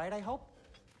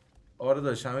 آره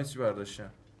داشت همه چی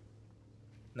برداشتم.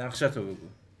 نقشه تو بگو.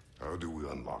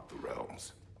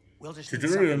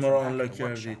 چطوری ما رو آنلاک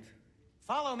کردید؟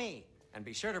 Follow me and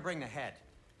be sure to bring the head.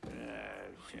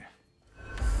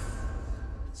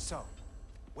 So,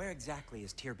 where exactly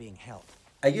is Tyr being held?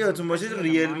 اگه یادتون باشه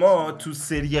ریل ما تو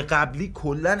سری قبلی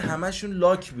کلا همشون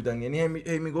لاک بودن، یعنی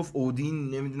هی میگفت اودین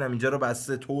نمیدونم اینجا رو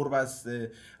بسته، تور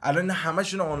بسته. الان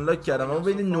همشون رو آنلاک کردن، ما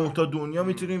بین 9 تا دنیا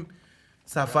میتونیم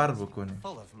سفر بکنیم.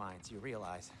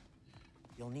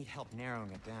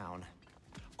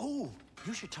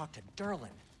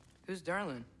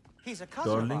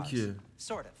 دارلین کیه؟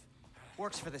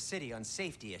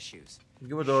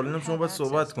 میگه با دارلین هم شما باید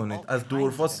صحبت کنید. از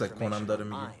دورفاست فکر کنم داره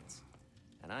میگه.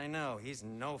 And I know he's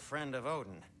no friend of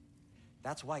Odin.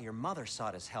 That's why your mother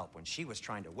sought his help when she was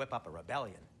trying to whip up a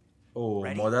rebellion.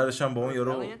 مادرش هم با اون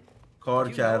یارو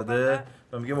کار کرده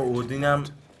و میگه با اودین هم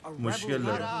مشکل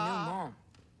داره.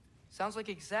 Sounds like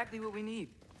exactly what we need.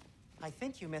 I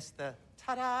think you missed the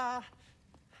ta-da.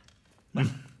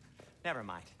 Never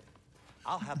mind.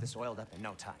 I'll have this oiled up in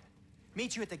no time.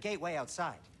 Meet you at the gateway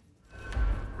outside.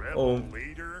 Rebel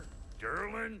leader,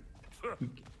 Durlin.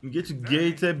 میگه تو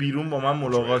گیت بیرون با من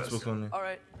ملاقات بکنه.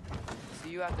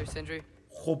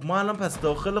 خب ما الان پس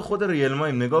داخل خود ریل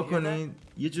ماییم. نگاه کنین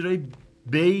یه جورایی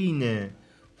بین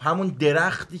همون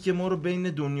درختی که ما رو بین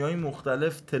دنیای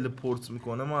مختلف تلپورت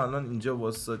میکنه ما الان اینجا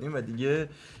واسادیم و دیگه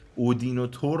اودین و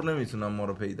تور نمیتونن ما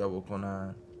رو پیدا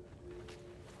بکنن.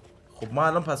 خب ما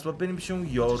الان پس باید بریم پیش اون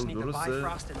یارو، درسته؟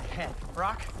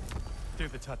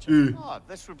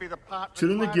 چرا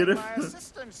اینو گرفت؟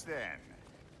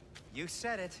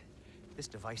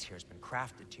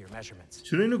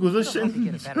 چرا اینو گذاشت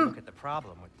اینجا؟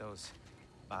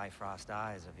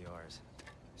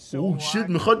 اوه شیت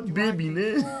میخواد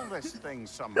ببینه.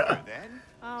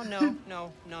 Oh no, no,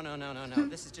 no, no, no, no, no.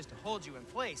 This is just to hold you in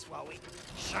place while we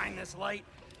shine this light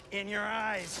in your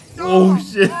eyes. Oh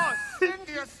shit.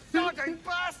 You sodding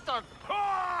bastard!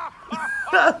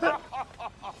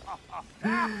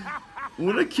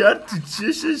 اونو کرد تو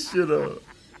چشش چرا؟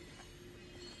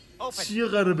 چیه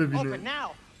قراره ببینه؟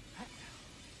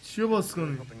 چیه باز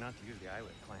کنی؟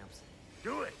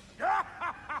 Do it.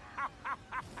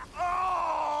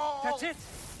 That's it.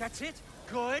 That's it.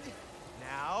 Good.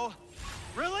 Now,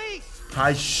 release.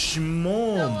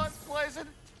 پشمام.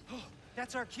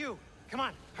 That's our cue. Come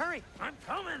on, hurry. I'm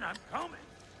coming.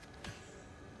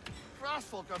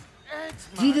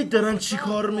 دیدید دارن چی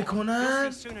کار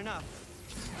میکنن؟ Soon enough.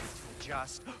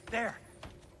 Just there.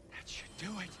 That should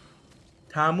do it.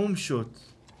 تموم شد.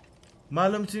 ما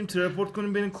الان میتونیم تلپورت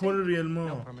کنیم بین کل ریل ما.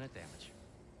 No permanent damage.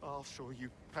 I'll show you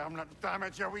permanent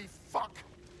damage, you wee fuck!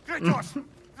 Keritos,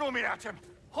 throw me at him!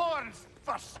 Horns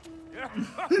first!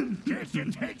 Guess it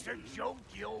takes a joke,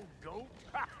 you old goat.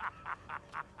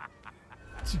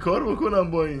 چی کار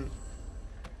بکنم با این؟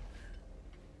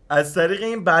 از طریق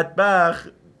این بدبخت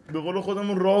به قول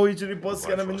خودمون راهو یه جوری باز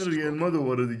کردم بین ریل ما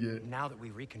دوباره دیگه. Now that we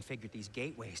reconfigured these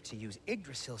gateways to use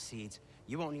Yggdrasil seeds,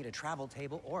 you won't need a travel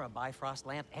table or a Bifrost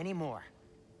lamp anymore.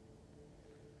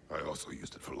 I also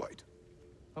used it for light.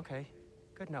 Okay,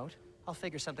 good note. I'll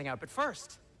figure something out, but first,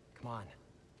 come on,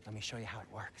 let me show you how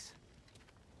it works.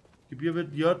 بیا بهت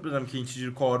یاد بدم که این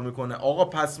چجوری کار میکنه. آقا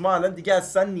پس ما الان دیگه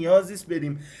اصلا نیاز نیست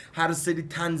بریم هر سری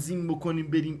تنظیم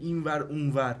بکنیم بریم اینور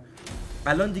اونور.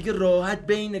 الان دیگه راحت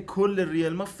بین کل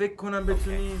ریل ما فکر کنم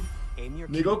بتونیم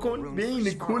نگاه کن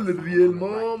بین کل ریل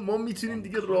ما میتونیم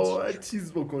دیگه راحت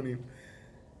چیز بکنیم.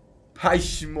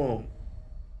 پشمام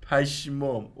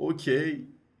اوکی.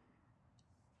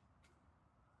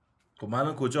 خب من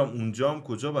الان کجام؟ اونجام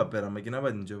کجا باید برم؟ مگه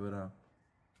نباید اینجا برم؟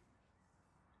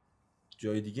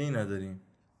 جای دیگه ای نداریم.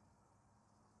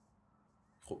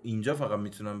 خب اینجا فقط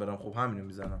میتونم برم. خب همینو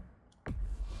میزنم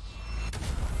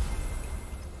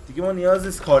دیگه. ما نیاز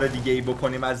نیست کار دیگه ای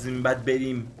بکنیم از این بعد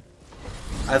بریم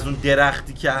از اون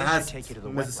درختی که هست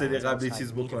مثل سری قبلی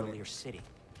چیز بکنیم.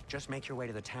 Just make your way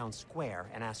to the town square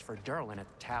and ask for Derlin at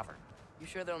the tavern. You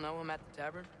sure they'll know him at the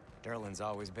tavern? Derlin's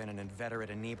always been an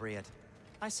inveterate inebriate.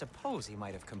 I suppose he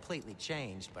might have completely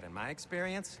changed, but in my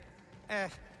experience,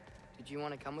 Did you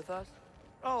want to come with us?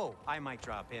 Oh, I might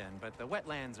drop in, but the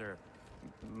wetlands are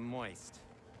moist.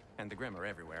 And the Grim are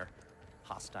everywhere.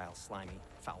 Hostile, slimy,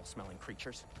 foul-smelling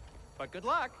creatures. But good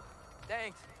luck!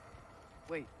 Thanks.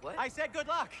 Wait, what? I said good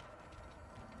luck!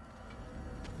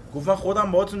 گفتم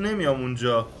خودم باهاتون نمیام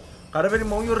اونجا. قراره بریم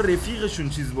ما اون یه رفیقشون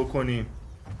چیز بکنیم.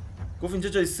 گفت اینجا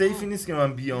جای سیفی نیست که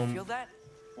من بیام.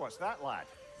 What's that, lad?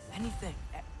 Anything.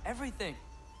 Everything.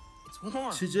 It's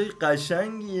warm. چه جای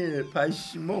قشنگیه.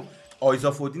 پشمام.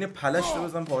 آیزافودین پلش رو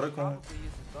بزن پاره کنم.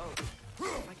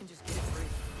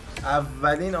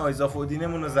 اولین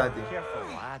آیزافودینمون رو زدیم.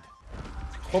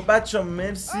 خب بچه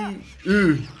مرسی.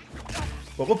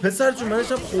 بابا پسر جون من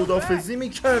داشتم خداحافظی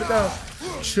میکردم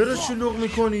چرا شلوغ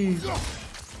میکنی؟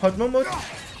 حتما ما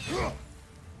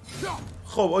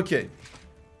خب اوکی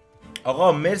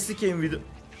آقا مرسی که این ویدیو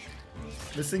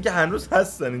مثل اینکه هنوز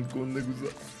هستن این گنده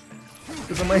گوزا.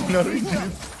 بذار من اینا رو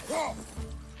اینجوری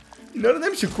اینا رو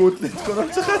نمیشه کتلت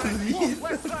کنم. چقدر ریز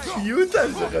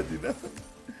کیوتن چقدر دیدم.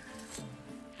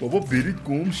 بابا برید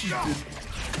گم شید.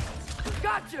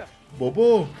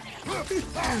 بابا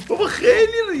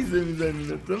خیلی ریزه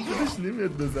میزنین. اتم دلش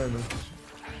نمیاد بزنم.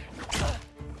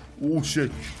 اوه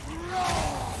شت.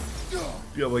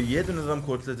 بیا با یه دونه زم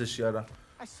کتلتش کردم.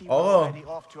 آقا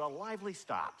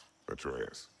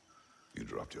Atreus, you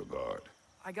dropped your guard.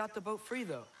 I got the boat free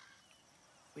though.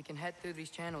 We can head through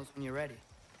these channels when you're ready.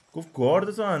 گفت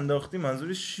گاردتو انداختی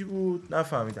منظورش چی بود؟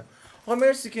 نفهمیدم. آقا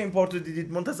مرسی که این پارت رو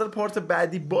دیدید. منتظر پارت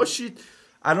بعدی باشید.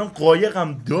 الان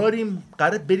قایقم داریم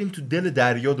قراره بریم تو دل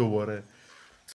دریا دوباره.